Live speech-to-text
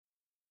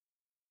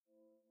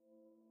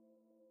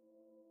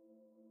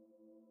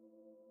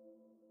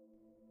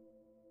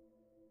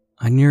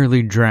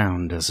nearly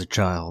drowned as a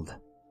child.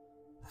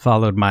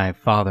 Followed my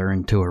father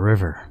into a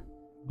river,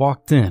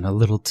 walked in a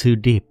little too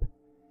deep,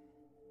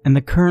 and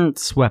the current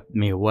swept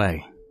me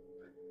away.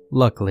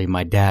 Luckily,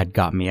 my dad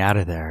got me out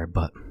of there,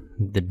 but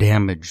the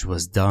damage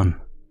was done.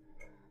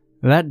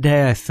 That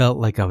day I felt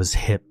like I was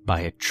hit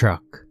by a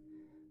truck.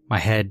 My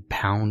head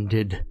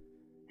pounded,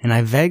 and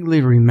I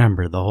vaguely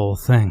remember the whole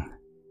thing.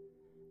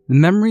 The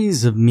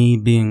memories of me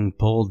being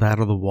pulled out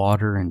of the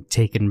water and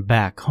taken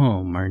back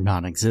home are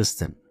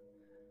non-existent.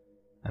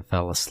 I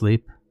fell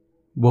asleep,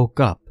 woke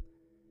up,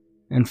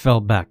 and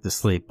fell back to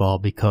sleep all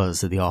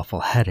because of the awful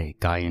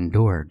headache I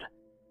endured.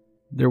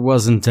 There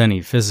wasn't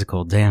any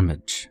physical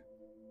damage,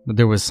 but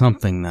there was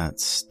something that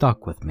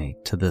stuck with me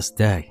to this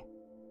day.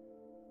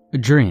 A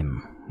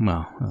dream,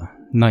 well, a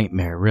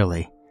nightmare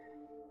really.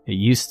 It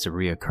used to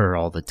reoccur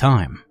all the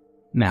time.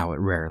 Now it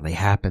rarely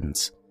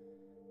happens.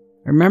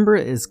 I remember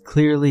it as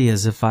clearly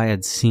as if I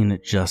had seen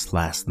it just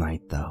last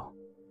night, though.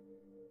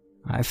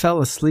 I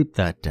fell asleep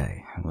that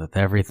day, with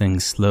everything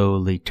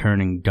slowly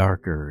turning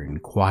darker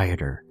and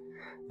quieter,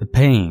 the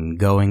pain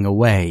going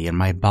away and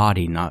my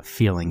body not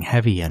feeling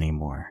heavy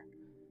anymore.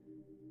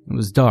 It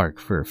was dark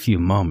for a few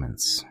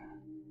moments.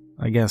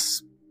 I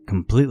guess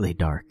completely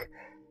dark.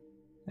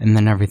 And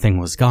then everything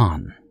was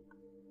gone.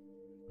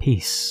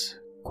 Peace,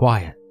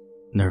 quiet,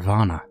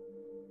 nirvana.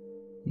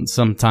 And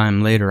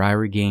sometime later I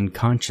regained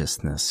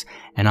consciousness,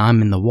 and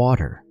I'm in the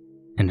water,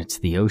 and it's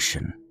the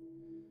ocean.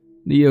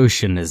 The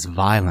ocean is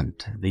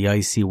violent, the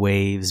icy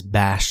waves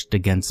bashed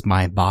against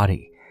my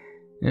body.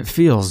 It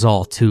feels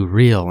all too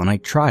real, and I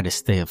try to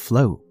stay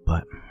afloat,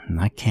 but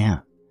I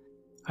can't.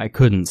 I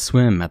couldn't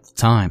swim at the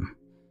time,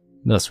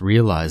 thus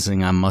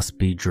realizing I must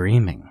be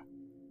dreaming.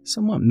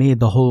 Somewhat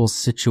made the whole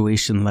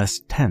situation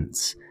less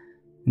tense,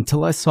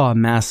 until I saw a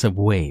massive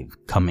wave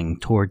coming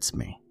towards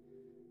me.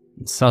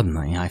 And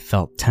suddenly I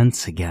felt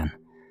tense again,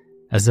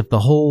 as if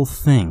the whole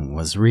thing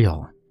was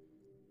real.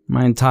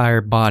 My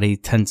entire body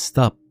tensed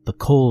up, the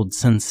cold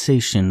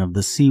sensation of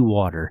the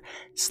seawater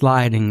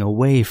sliding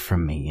away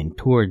from me and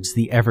towards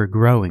the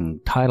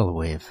ever-growing tidal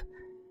wave.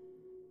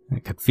 I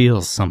could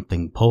feel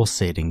something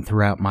pulsating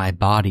throughout my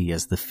body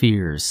as the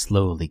fears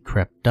slowly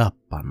crept up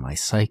on my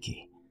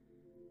psyche.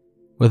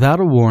 Without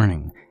a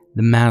warning,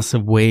 the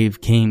massive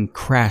wave came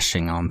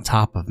crashing on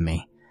top of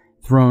me,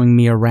 throwing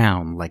me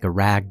around like a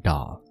rag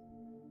doll.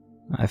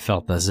 I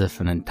felt as if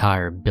an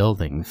entire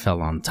building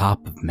fell on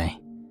top of me.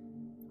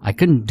 I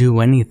couldn't do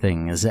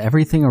anything as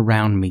everything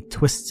around me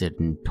twisted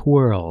and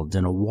twirled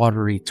in a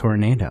watery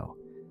tornado.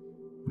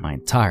 My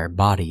entire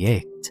body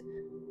ached.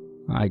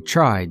 I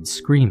tried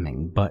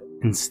screaming, but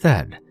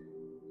instead,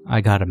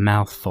 I got a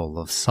mouthful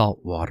of salt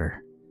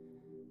water.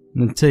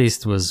 The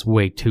taste was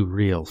way too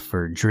real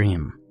for a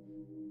dream.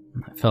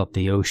 I felt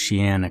the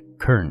oceanic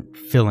current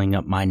filling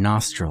up my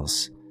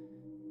nostrils.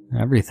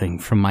 Everything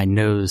from my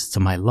nose to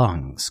my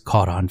lungs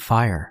caught on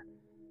fire.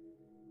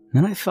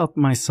 Then I felt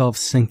myself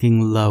sinking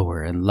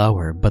lower and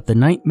lower, but the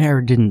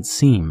nightmare didn't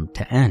seem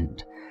to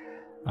end.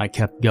 I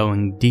kept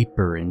going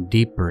deeper and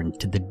deeper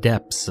into the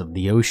depths of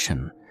the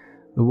ocean.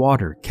 The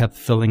water kept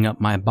filling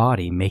up my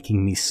body,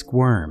 making me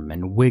squirm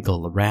and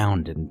wiggle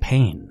around in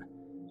pain.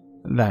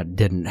 That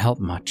didn't help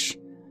much.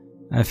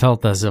 I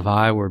felt as if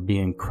I were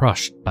being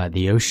crushed by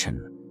the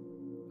ocean.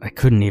 I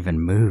couldn't even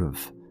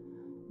move.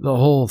 The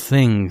whole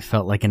thing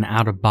felt like an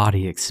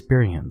out-of-body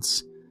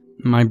experience.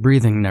 My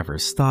breathing never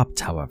stopped,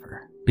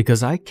 however,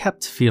 because I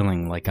kept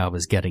feeling like I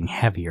was getting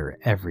heavier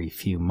every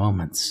few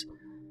moments.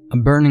 A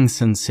burning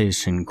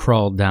sensation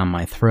crawled down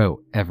my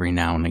throat every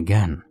now and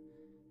again.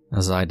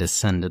 As I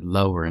descended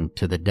lower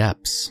into the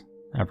depths,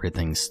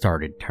 everything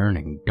started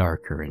turning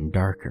darker and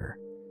darker.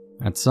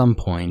 At some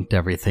point,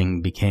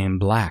 everything became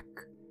black,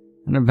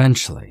 and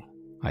eventually,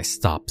 I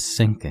stopped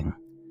sinking.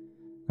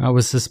 I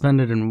was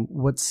suspended in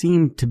what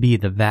seemed to be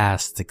the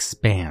vast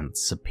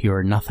expanse of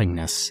pure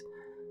nothingness.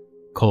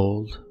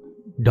 Cold,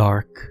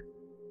 dark,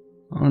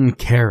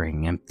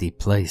 uncaring, empty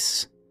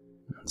place.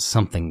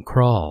 Something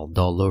crawled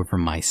all over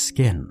my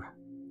skin,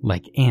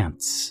 like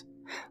ants.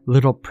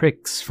 Little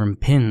pricks from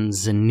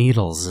pins and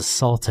needles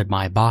assaulted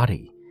my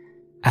body,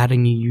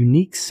 adding a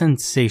unique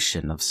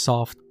sensation of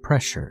soft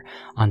pressure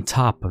on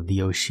top of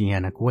the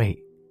oceanic weight.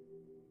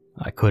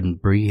 I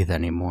couldn't breathe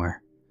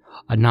anymore.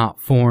 A knot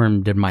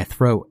formed in my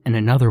throat and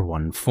another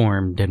one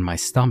formed in my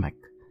stomach.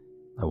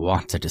 I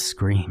wanted to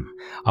scream.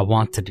 I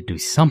wanted to do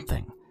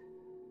something.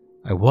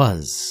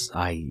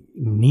 I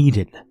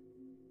needed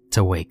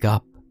to wake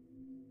up.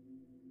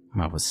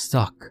 I was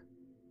stuck.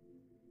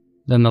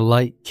 Then the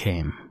light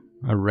came,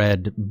 a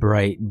red,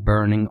 bright,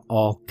 burning,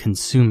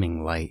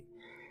 all-consuming light.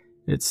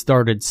 It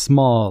started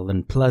small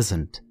and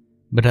pleasant,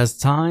 but as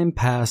time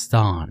passed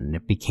on,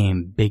 it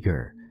became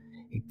bigger.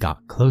 It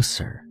got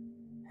closer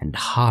and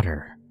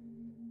hotter.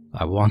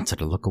 I wanted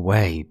to look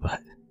away, but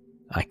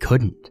I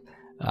couldn't.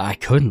 I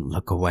couldn't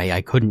look away.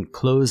 I couldn't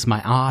close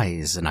my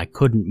eyes, and I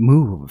couldn't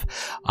move.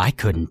 I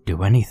couldn't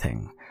do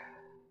anything.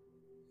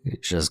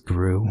 It just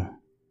grew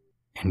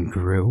and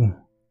grew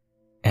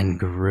and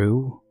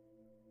grew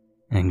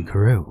and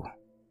grew.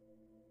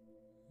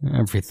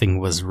 Everything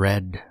was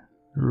red,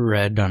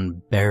 red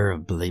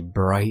unbearably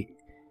bright,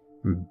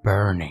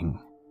 burning.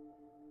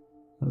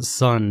 The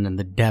sun in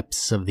the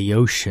depths of the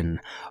ocean,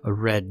 a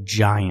red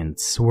giant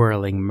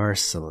swirling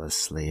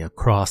mercilessly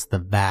across the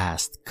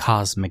vast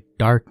cosmic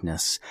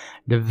darkness,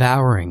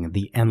 devouring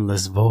the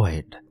endless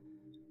void.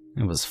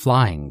 It was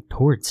flying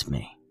towards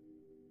me,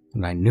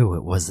 and I knew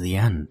it was the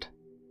end.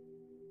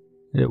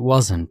 It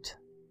wasn't.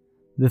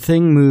 The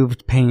thing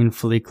moved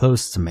painfully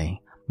close to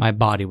me. My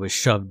body was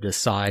shoved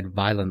aside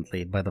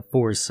violently by the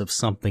force of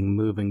something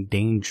moving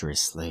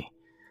dangerously.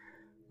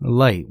 The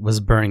light was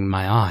burning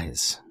my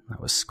eyes.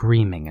 I was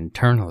screaming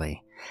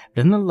internally.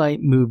 Then the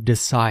light moved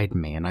aside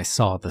me and I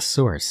saw the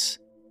source.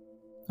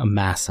 A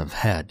massive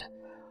head.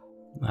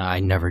 I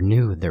never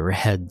knew there were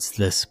heads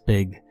this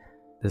big.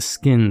 The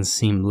skin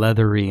seemed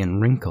leathery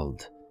and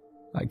wrinkled.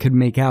 I could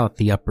make out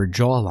the upper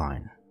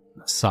jawline.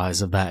 The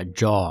size of that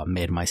jaw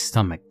made my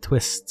stomach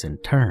twist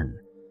and turn.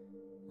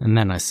 And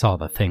then I saw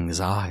the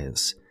thing's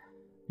eyes.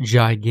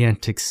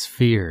 Gigantic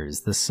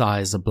spheres the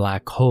size of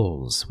black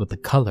holes with the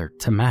color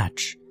to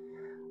match.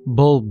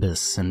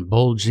 Bulbous and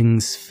bulging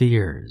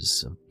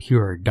spheres of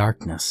pure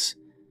darkness.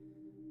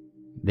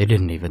 They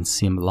didn't even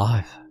seem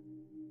alive.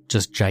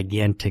 Just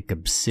gigantic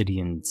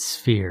obsidian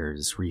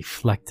spheres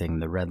reflecting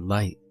the red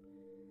light.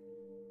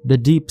 The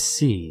deep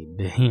sea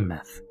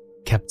behemoth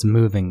kept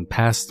moving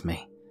past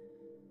me.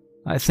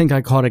 I think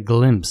I caught a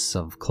glimpse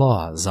of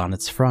claws on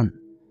its front,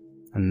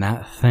 and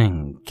that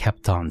thing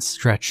kept on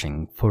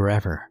stretching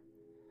forever.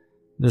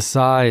 The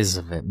size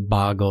of it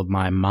boggled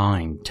my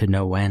mind to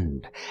no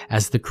end,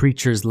 as the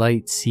creature's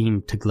light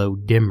seemed to glow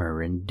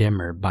dimmer and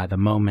dimmer by the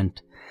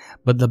moment,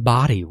 but the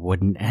body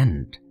wouldn't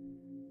end.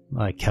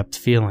 I kept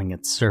feeling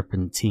its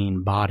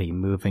serpentine body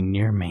moving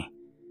near me.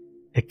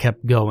 It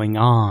kept going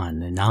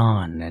on and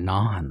on and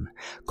on,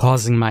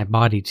 causing my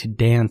body to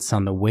dance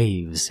on the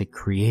waves it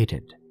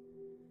created.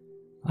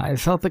 I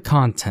felt the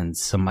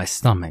contents of my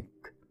stomach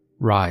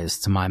rise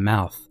to my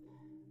mouth.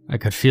 I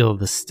could feel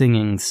the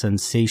stinging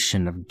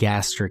sensation of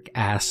gastric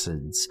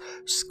acids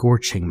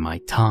scorching my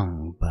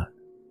tongue, but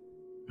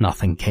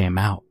nothing came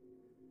out.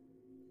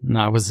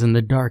 I was in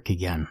the dark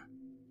again,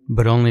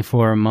 but only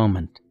for a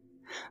moment.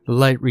 The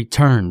light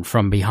returned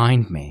from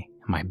behind me.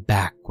 My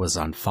back was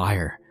on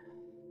fire.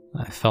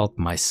 I felt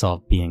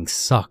myself being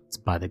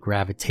sucked by the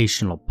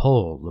gravitational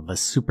pull of a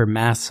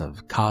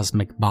supermassive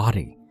cosmic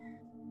body.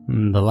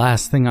 The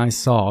last thing I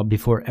saw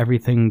before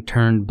everything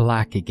turned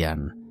black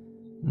again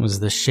was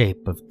the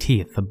shape of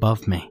teeth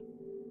above me.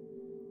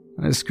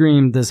 I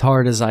screamed as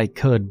hard as I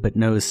could, but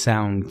no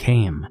sound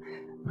came.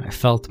 I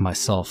felt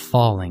myself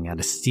falling at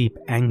a steep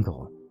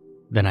angle.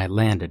 Then I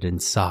landed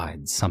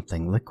inside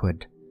something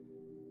liquid.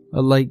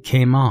 A light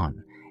came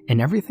on, and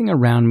everything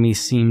around me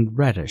seemed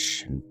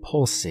reddish and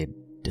pulsated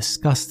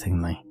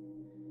disgustingly.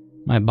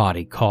 My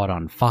body caught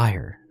on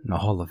fire, and the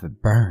whole of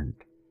it burned.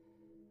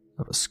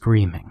 I was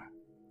screaming,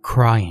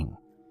 crying,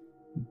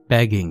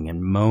 begging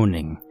and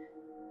moaning,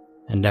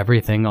 and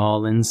everything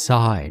all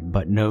inside,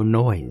 but no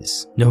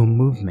noise, no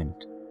movement,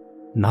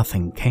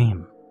 nothing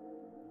came.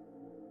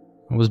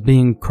 I was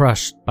being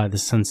crushed by the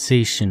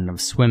sensation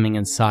of swimming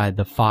inside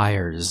the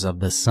fires of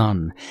the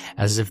sun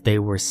as if they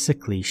were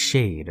sickly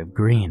shade of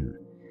green.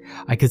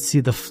 I could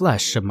see the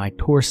flesh of my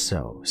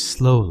torso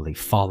slowly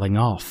falling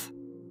off.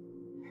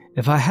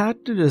 If I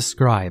had to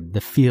describe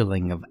the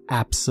feeling of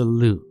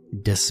absolute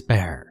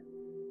despair,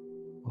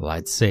 well,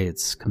 I'd say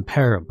it's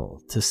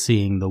comparable to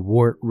seeing the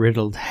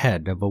wart-riddled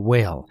head of a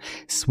whale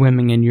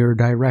swimming in your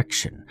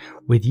direction,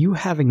 with you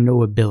having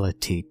no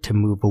ability to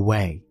move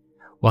away,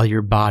 while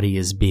your body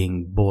is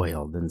being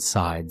boiled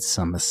inside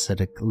some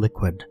acidic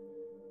liquid.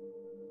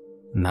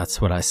 And that's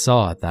what I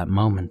saw at that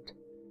moment.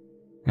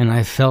 And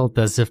I felt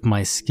as if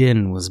my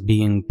skin was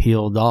being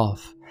peeled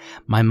off,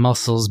 my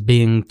muscles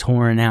being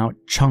torn out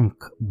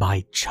chunk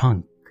by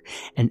chunk,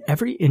 and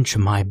every inch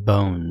of my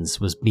bones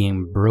was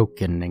being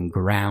broken and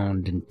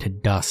ground into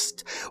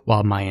dust,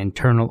 while my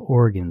internal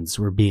organs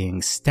were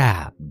being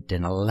stabbed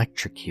and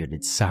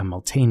electrocuted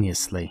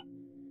simultaneously.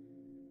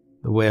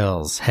 The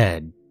whale's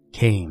head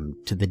came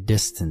to the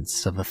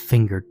distance of a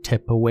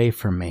fingertip away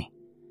from me,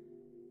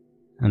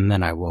 and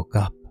then I woke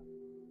up.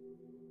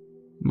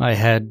 My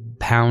head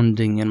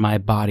pounding and my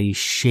body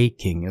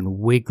shaking and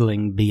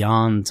wiggling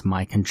beyond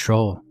my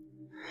control.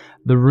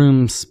 The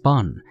room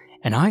spun,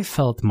 and I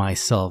felt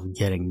myself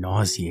getting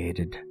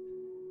nauseated.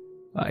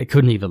 I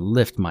couldn't even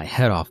lift my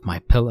head off my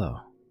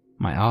pillow.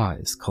 My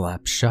eyes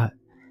collapsed shut,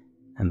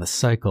 and the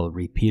cycle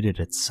repeated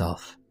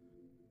itself.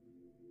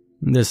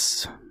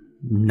 This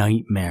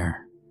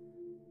nightmare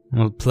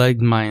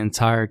plagued my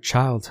entire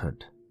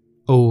childhood,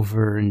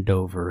 over and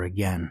over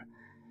again.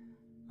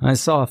 I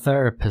saw a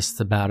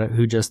therapist about it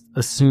who just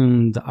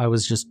assumed I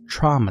was just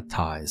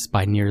traumatized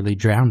by nearly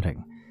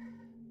drowning.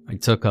 I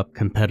took up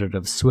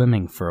competitive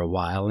swimming for a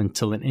while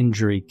until an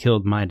injury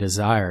killed my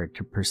desire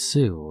to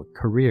pursue a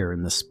career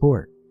in the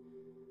sport.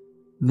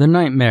 The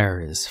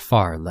nightmare is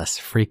far less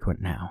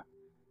frequent now,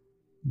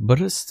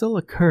 but it still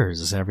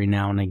occurs every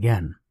now and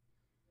again.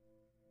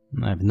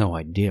 I have no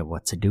idea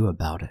what to do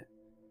about it.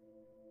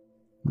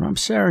 I'm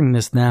sharing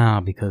this now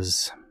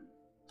because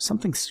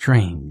something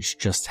strange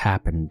just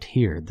happened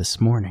here this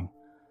morning.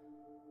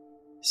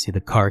 See,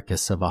 the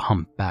carcass of a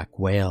humpback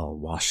whale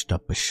washed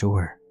up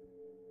ashore.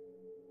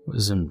 It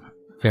was in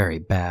very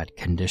bad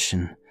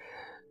condition.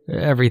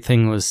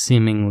 Everything was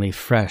seemingly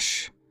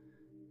fresh,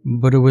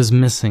 but it was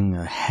missing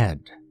a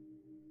head.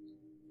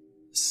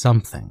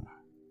 Something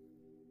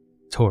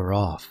tore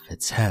off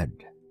its head.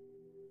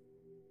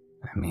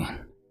 I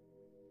mean,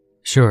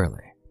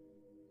 surely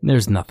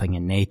there's nothing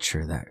in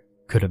nature that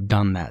could have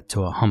done that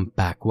to a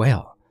humpback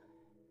whale.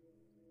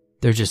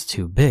 They're just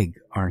too big,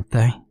 aren't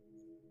they?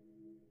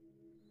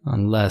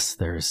 Unless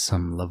there's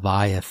some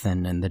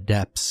leviathan in the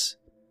depths,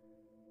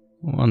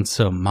 one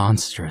so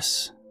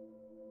monstrous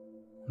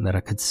that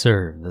it could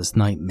serve as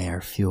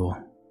nightmare fuel.